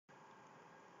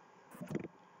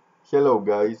Hello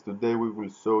guys, today we will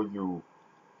show you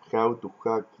how to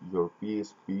hack your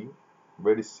PSP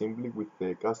very simply with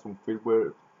the custom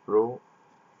firmware Pro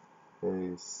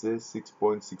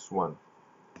C6.61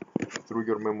 through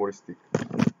your memory stick.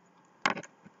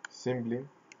 Simply,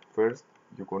 first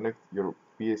you connect your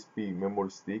PSP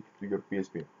memory stick to your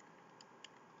PSP.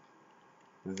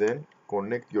 Then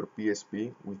connect your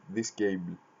PSP with this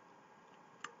cable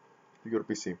to your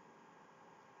PC.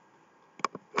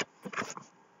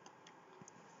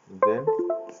 Then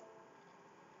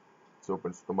it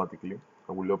opens automatically.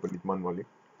 I will open it manually.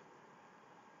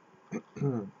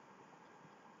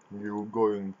 You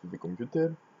go into the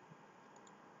computer.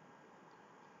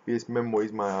 PS Memo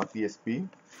is my PSP,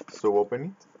 so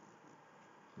open it.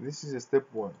 This is step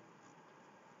 1,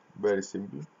 very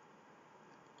simple.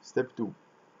 Step 2,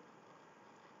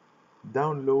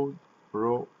 download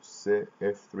Pro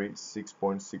CF3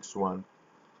 6.61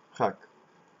 Hack.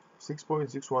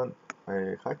 6.61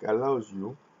 Hack allows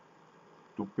you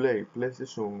to play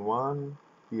PlayStation 1,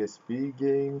 PSP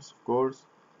games, of course,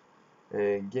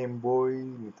 Game Boy,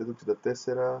 Nintendo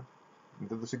 64,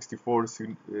 Nintendo 64,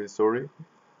 sorry,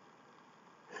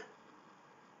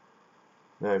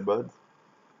 my bad.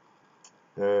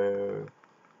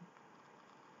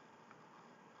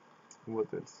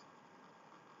 What else?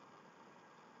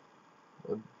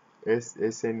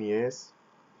 SNES.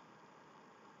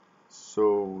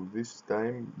 So this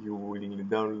time you will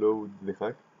download the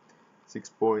hack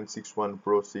 6.61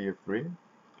 Pro CF3,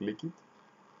 click it,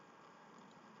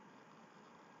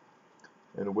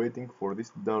 and waiting for this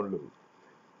to download.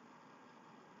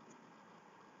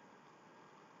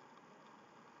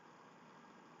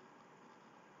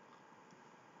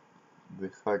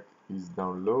 The hack is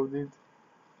downloaded,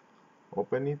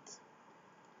 open it,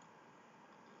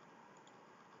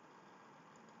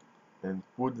 and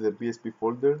put the PSP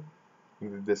folder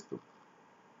in the desktop.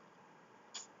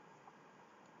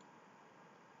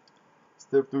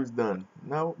 Step 2 is done.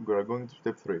 Now we are going to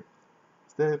step 3.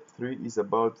 Step 3 is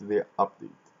about the update.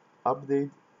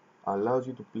 Update allows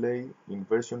you to play in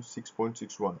version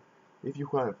 6.61. If you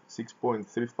have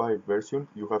 6.35 version,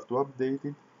 you have to update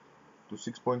it to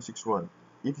 6.61.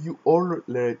 If you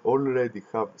already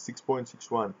have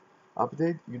 6.61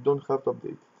 update, you don't have to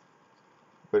update it.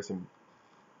 Very simple.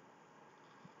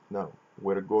 Now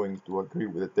we're going to agree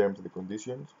with the terms and the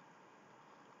conditions.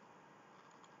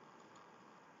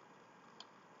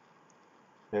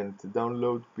 And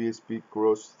download PSP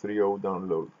Cross 3.0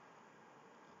 download.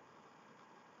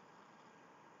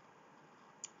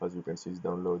 As you can see, it's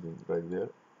downloading right there.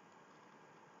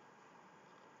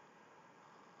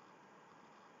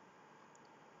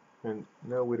 And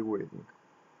now we're waiting.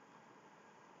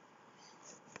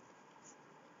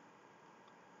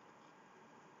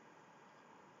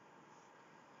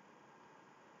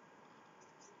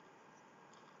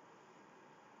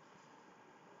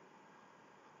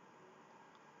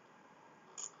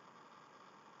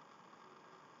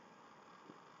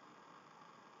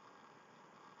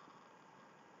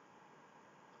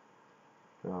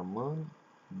 Come on,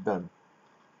 done.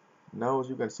 Now as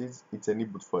you can see, it's an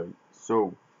input file.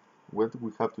 So what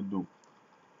we have to do?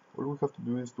 All we have to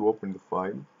do is to open the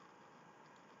file,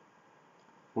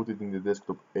 put it in the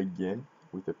desktop again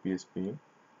with the PSP,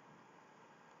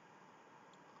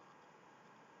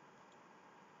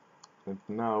 and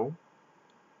now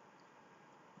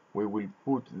we will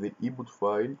put the input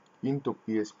file into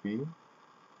PSP,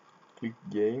 click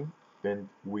game, and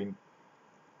we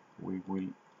will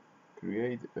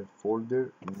create a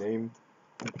folder named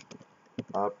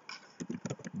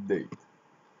update.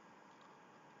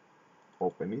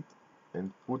 Open it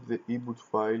and put the input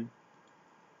file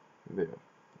there.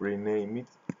 Rename it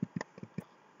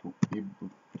to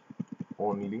input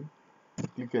only.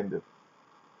 Click enter.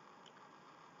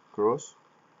 Cross.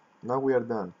 Now we are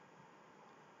done.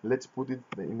 Let's put it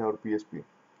in our PSP.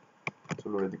 It's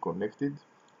already connected.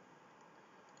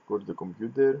 Go to the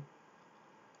computer,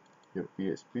 your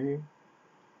PSP,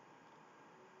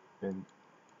 and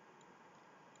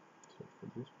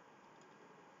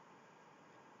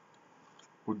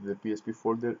put the PSP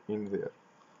folder in there.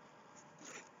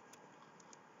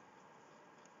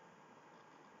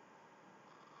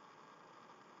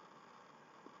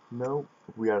 Now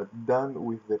we are done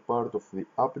with the part of the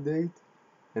update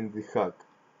and the hack.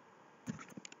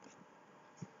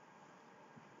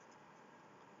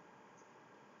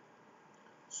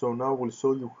 So now we'll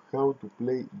show you how to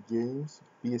play games,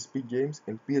 PSP games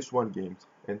and PS1 games,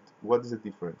 and what is the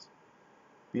difference.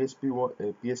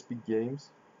 PSP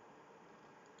games,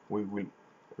 we will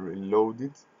reload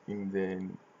it in the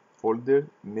folder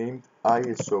named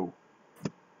ISO.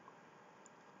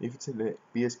 If it's a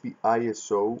PSP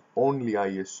ISO,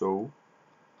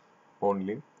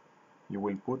 only, you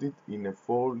will put it in a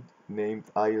folder named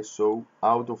ISO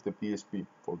out of the PSP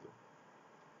folder.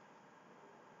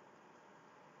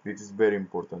 This is very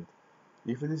important.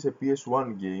 If it is a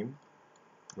PS1 game,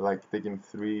 like Tekken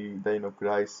 3, Dino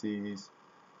Crisis,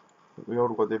 or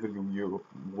whatever you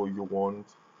want,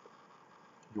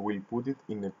 you will put it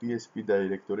in a PSP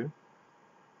directory,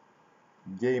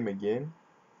 game again,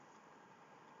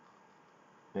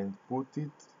 and put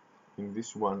it in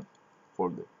this one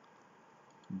folder,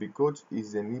 because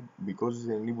it's an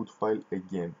eboot file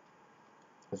again.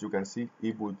 As you can see,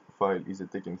 eboot file is a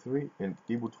Tekken 3 and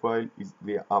eboot file is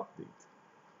the update.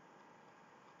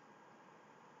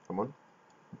 Come on.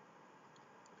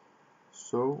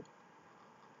 So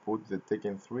put the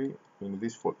Tekken 3 in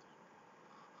this folder.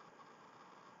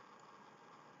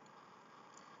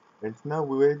 And now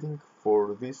we're waiting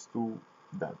for this to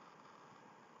done,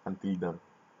 until done.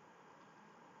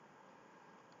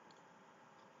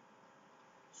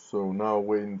 So now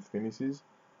when it finishes,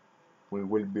 we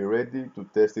will be ready to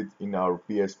test it in our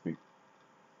PSP.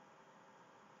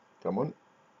 Come on.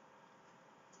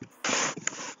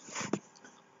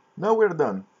 Now we're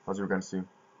done, as you can see.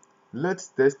 Let's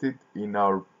test it in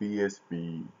our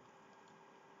PSP.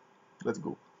 Let's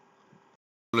go.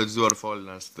 Let's do our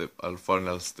final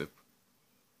step.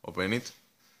 Open it.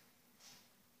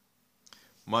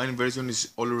 Mine version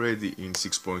is already in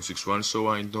 6.61, so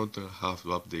I don't have to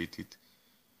update it.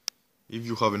 If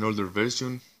you have an older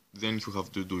version, then you have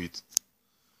to do it.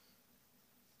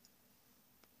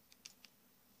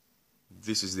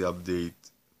 This is the update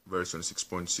version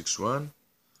 6.61,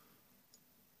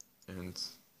 and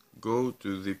go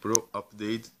to the Pro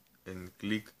Update and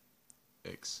click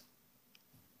X.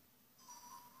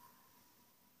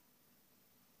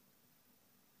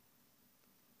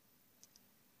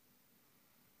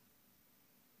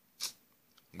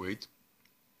 Wait.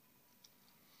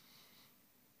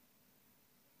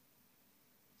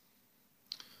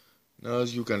 Now,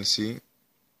 as you can see,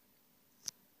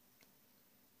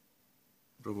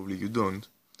 probably you don't,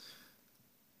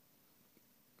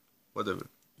 whatever,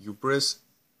 you press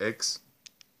X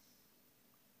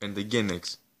and again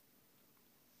X,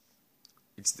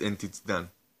 and it's done.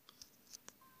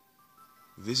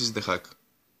 This is the hack.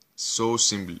 So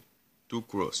simple to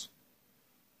cross,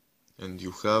 and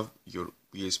you have your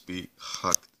PSP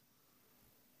hacked.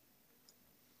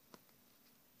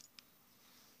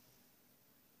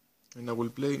 And I will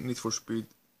play Need for Speed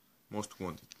Most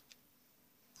Wanted.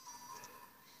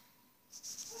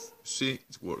 See,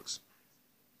 it works.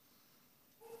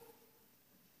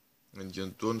 And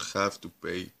you don't have to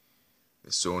pay the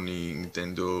Sony,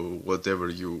 Nintendo, whatever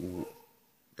you,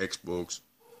 Xbox.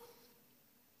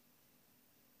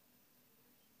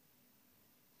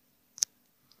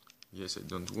 Yes, I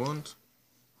don't want.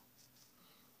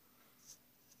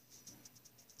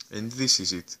 And this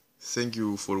is it. Thank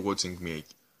you for watching me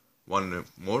one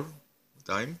more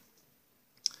time.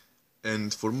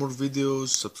 And for more videos,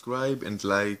 subscribe and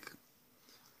like,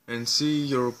 and say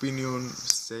your opinion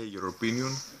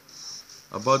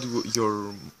about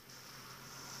your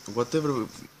whatever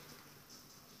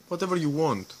you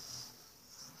want,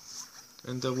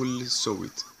 and I will show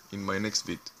it in my next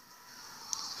vid.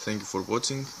 Thank you for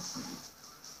watching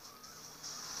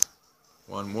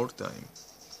one more time.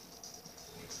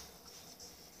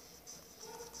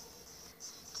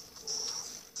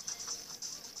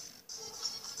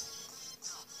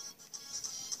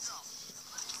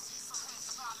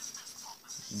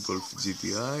 Golf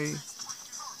GTI,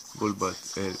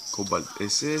 Cobalt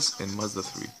SS and Mazda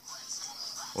 3.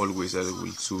 Always I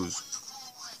will choose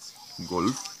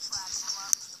Golf.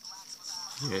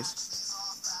 Yes.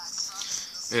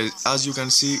 As you can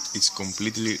see, it's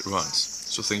completely runs.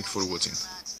 So thank you for watching.